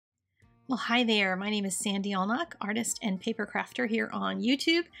Well, hi there. My name is Sandy Allnock, artist and paper crafter here on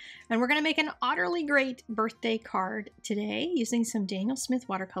YouTube, and we're going to make an utterly great birthday card today using some Daniel Smith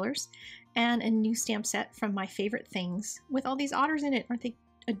watercolors and a new stamp set from My Favorite Things with all these otters in it. Aren't they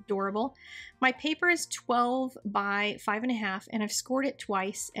adorable? My paper is 12 by 5.5, and I've scored it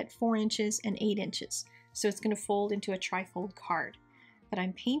twice at 4 inches and 8 inches, so it's going to fold into a trifold card. But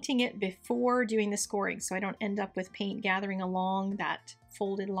I'm painting it before doing the scoring so I don't end up with paint gathering along that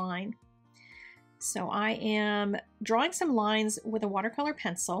folded line. So I am drawing some lines with a watercolor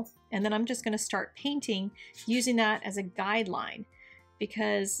pencil, and then I'm just going to start painting using that as a guideline,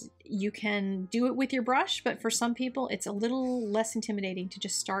 because you can do it with your brush, but for some people it's a little less intimidating to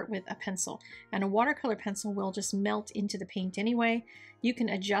just start with a pencil. And a watercolor pencil will just melt into the paint anyway. You can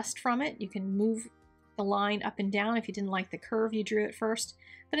adjust from it. You can move the line up and down if you didn't like the curve you drew at first,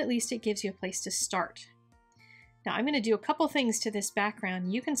 but at least it gives you a place to start. Now I'm going to do a couple things to this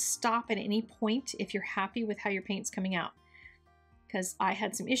background. You can stop at any point if you're happy with how your paint's coming out, because I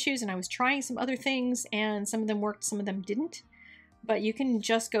had some issues and I was trying some other things and some of them worked, some of them didn't. But you can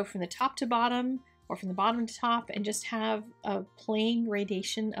just go from the top to bottom or from the bottom to top and just have a plain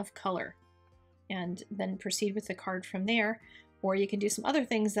gradation of color and then proceed with the card from there. Or you can do some other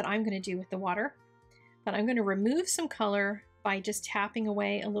things that I'm going to do with the water. But I'm going to remove some color by just tapping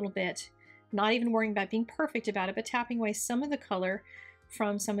away a little bit. Not even worrying about being perfect about it, but tapping away some of the color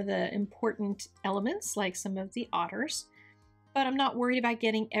from some of the important elements, like some of the otters. But I'm not worried about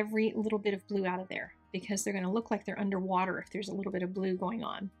getting every little bit of blue out of there, because they're going to look like they're underwater if there's a little bit of blue going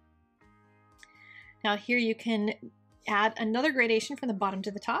on. Now here you can add another gradation from the bottom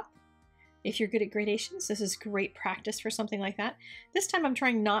to the top. If you're good at gradations, this is great practice for something like that. This time I'm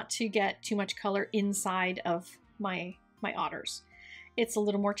trying not to get too much color inside of my otters. It's a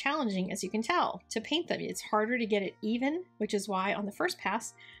little more challenging, as you can tell, to paint them. It's harder to get it even, which is why on the first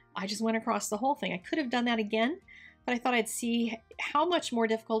pass, I just went across the whole thing. I could have done that again, but I thought I'd see how much more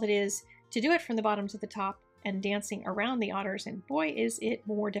difficult it is to do it from the bottom to the top and dancing around the otters, and boy, is it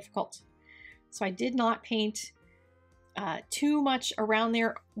more difficult. So I did not paint too much around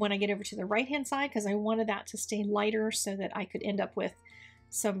there when I get over to the right-hand side, because I wanted that to stay lighter so that I could end up with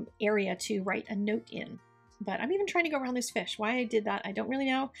some area to write a note in. But I'm even trying to go around this fish. Why I did that, I don't really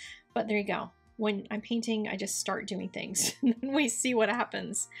know, but there you go. When I'm painting, I just start doing things and then we see what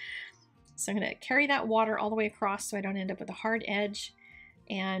happens. So I'm going to carry that water all the way across so I don't end up with a hard edge.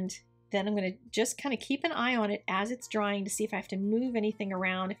 And then I'm going to just kind of keep an eye on it as it's drying to see if I have to move anything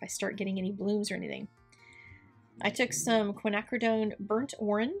around, if I start getting any blooms or anything. I took some Quinacridone burnt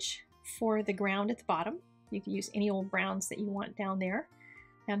orange for the ground at the bottom. You can use any old browns that you want down there.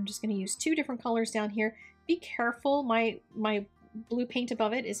 And I'm just going to use 2 different colors down here. Be careful, my blue paint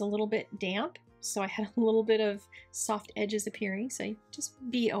above it is a little bit damp, so I had a little bit of soft edges appearing, so just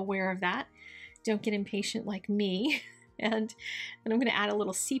be aware of that. Don't get impatient like me. And I'm going to add a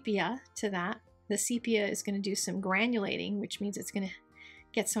little sepia to that. The sepia is going to do some granulating, which means it's going to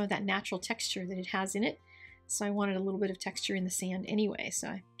get some of that natural texture that it has in it. So I wanted a little bit of texture in the sand anyway, so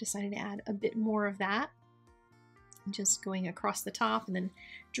I decided to add a bit more of that. Just going across the top and then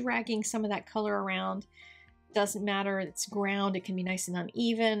dragging some of that color around. Doesn't matter, it's ground, it can be nice and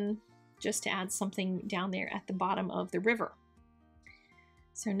uneven, just to add something down there at the bottom of the river.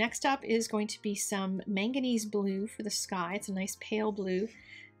 So next up is going to be some manganese blue for the sky. It's a nice pale blue.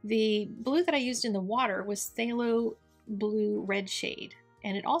 The blue that I used in the water was phthalo blue red shade,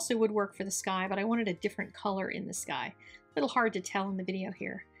 and it also would work for the sky, but I wanted a different color in the sky. A little hard to tell in the video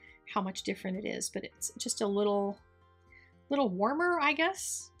here how much different it is, but it's just a little warmer, I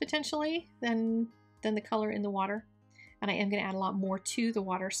guess, potentially, than the color in the water. And I am going to add a lot more to the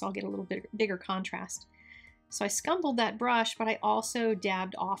water, so I'll get a little bit bigger contrast. So I scumbled that brush, but I also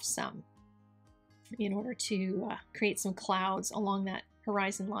dabbed off some in order to create some clouds along that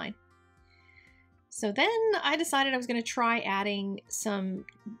horizon line. So then I decided I was going to try adding some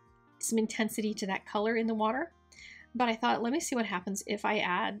intensity to that color in the water. But I thought, let me see what happens if I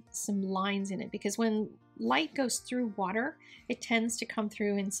add some lines in it, because when light goes through water, it tends to come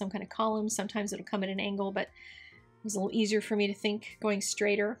through in some kind of column. Sometimes it'll come at an angle, but it was a little easier for me to think going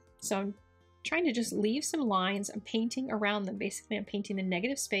straighter. So I'm trying to just leave some lines. I'm painting around them. Basically, I'm painting the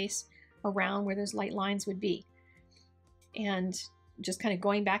negative space around where those light lines would be. And just kind of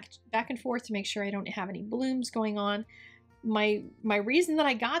going back and forth to make sure I don't have any blooms going on. My reason that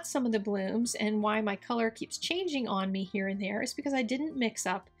I got some of the blooms and why my color keeps changing on me here and there is because I didn't mix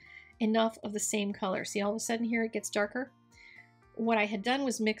up enough of the same color. See, all of a sudden here it gets darker. What I had done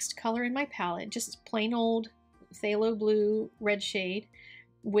was mixed color in my palette, just plain old phthalo blue red shade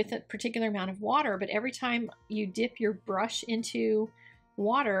with a particular amount of water, but every time you dip your brush into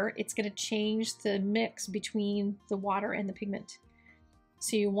water, it's going to change the mix between the water and the pigment.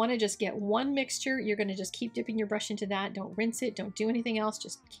 So you want to just get one mixture. You're going to just keep dipping your brush into that. Don't rinse it. Don't do anything else.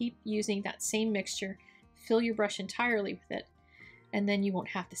 Just keep using that same mixture. Fill your brush entirely with it. And then you won't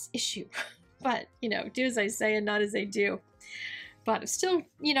have this issue. But, you know, do as I say and not as I do. But I'm still,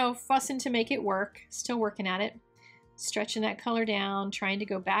 you know, fussing to make it work. Still working at it. Stretching that color down. Trying to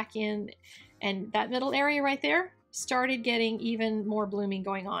go back in. And that middle area right there started getting even more blooming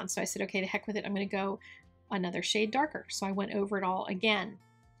going on. So I said, okay, to heck with it. I'm going to go another shade darker. So I went over it all again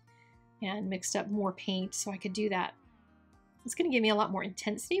and mixed up more paint so I could do that. It's going to give me a lot more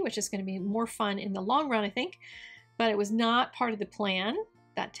intensity, which is going to be more fun in the long run, I think. But it was not part of the plan.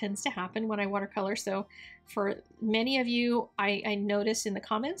 That tends to happen when I watercolor. So for many of you, I notice in the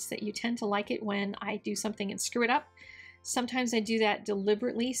comments that you tend to like it when I do something and screw it up. Sometimes I do that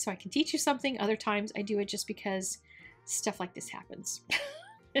deliberately so I can teach you something. Other times I do it just because stuff like this happens.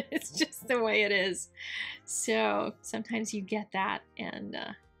 It's just the way it is. So sometimes you get that and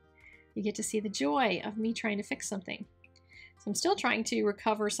you get to see the joy of me trying to fix something. So I'm still trying to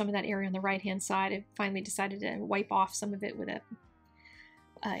recover some of that area on the right-hand side. I finally decided to wipe off some of it with a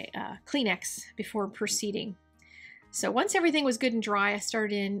Kleenex before proceeding. So once everything was good and dry, I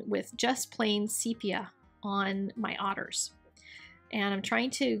started in with just plain sepia on my otters. And I'm trying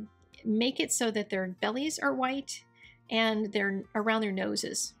to make it so that their bellies are white and they're around their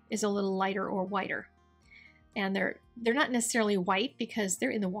noses is a little lighter or whiter. And they're not necessarily white because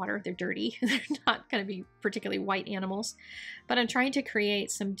they're in the water, they're dirty. They're not going to be particularly white animals. But I'm trying to create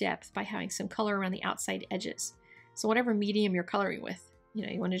some depth by having some color around the outside edges. So whatever medium you're coloring with, you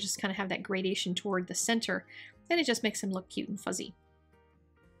know, you want to just kind of have that gradation toward the center. Then it just makes them look cute and fuzzy.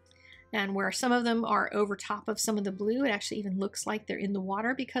 And where some of them are over top of some of the blue, it actually even looks like they're in the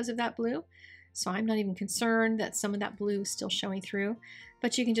water because of that blue. So I'm not even concerned that some of that blue is still showing through,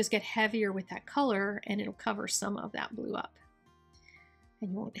 but you can just get heavier with that color and it'll cover some of that blue up.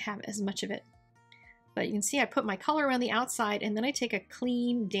 And you won't have as much of it. But you can see I put my color around the outside and then I take a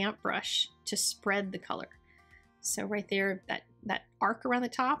clean damp brush to spread the color. So right there, that arc around the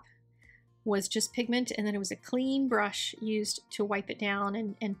top was just pigment, and then it was a clean brush used to wipe it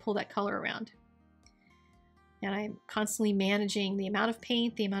down and pull that color around. And I'm constantly managing the amount of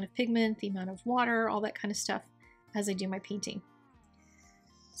paint, the amount of pigment, the amount of water, all that kind of stuff as I do my painting.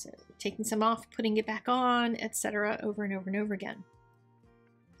 So taking some off, putting it back on, etc. over and over and over again.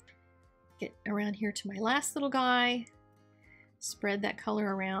 Get around here to my last little guy, spread that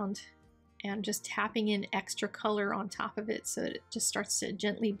color around, and just tapping in extra color on top of it so that it just starts to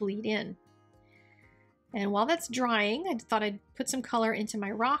gently bleed in. And while that's drying, I thought I'd put some color into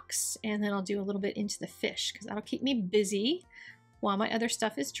my rocks, and then I'll do a little bit into the fish because that'll keep me busy while my other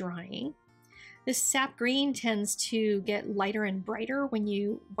stuff is drying. This sap green tends to get lighter and brighter when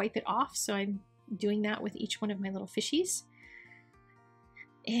you wipe it off, so I'm doing that with each one of my little fishies.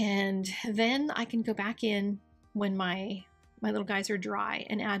 And then I can go back in when my little guys are dry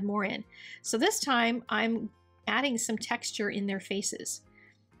and add more in. So this time I'm adding some texture in their faces.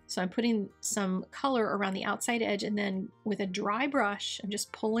 So I'm putting some color around the outside edge, and then with a dry brush, I'm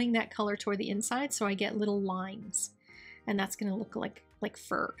just pulling that color toward the inside so I get little lines. And that's gonna look like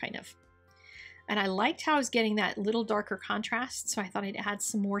fur, kind of. And I liked how I was getting that little darker contrast, so I thought I'd add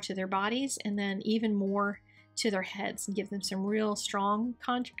some more to their bodies and then even more to their heads and give them some real strong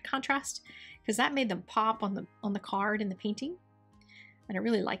contrast, because that made them pop on the card in the painting. And I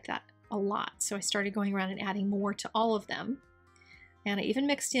really liked that a lot. So I started going around and adding more to all of them. And I even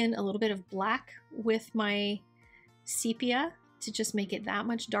mixed in a little bit of black with my sepia to just make it that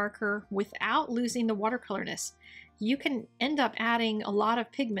much darker without losing the watercolorness. You can end up adding a lot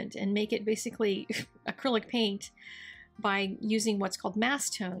of pigment and make it basically acrylic paint by using what's called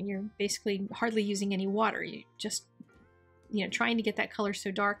mass tone. You're basically hardly using any water. You just, you know, trying to get that color so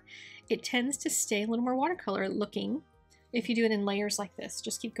dark. It tends to stay a little more watercolor looking if you do it in layers like this.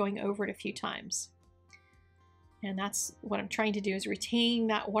 Just keep going over it a few times. And that's what I'm trying to do, is retain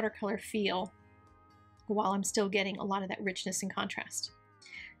that watercolor feel while I'm still getting a lot of that richness and contrast.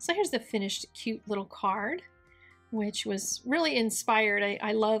 So here's the finished cute little card, which was really inspired.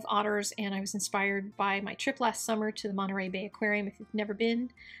 I love otters, and I was inspired by my trip last summer to the Monterey Bay Aquarium. If you've never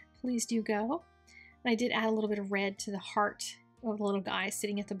been, please do go. And I did add a little bit of red to the heart of the little guy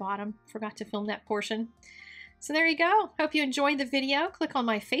sitting at the bottom. Forgot to film that portion. So there you go. Hope you enjoyed the video. Click on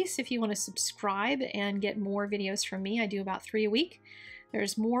my face if you want to subscribe and get more videos from me. I do about 3 a week.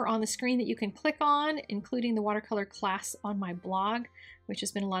 There's more on the screen that you can click on, including the watercolor class on my blog, which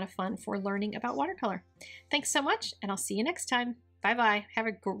has been a lot of fun for learning about watercolor. Thanks so much, and I'll see you next time. Bye-bye. Have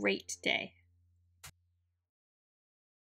a great day.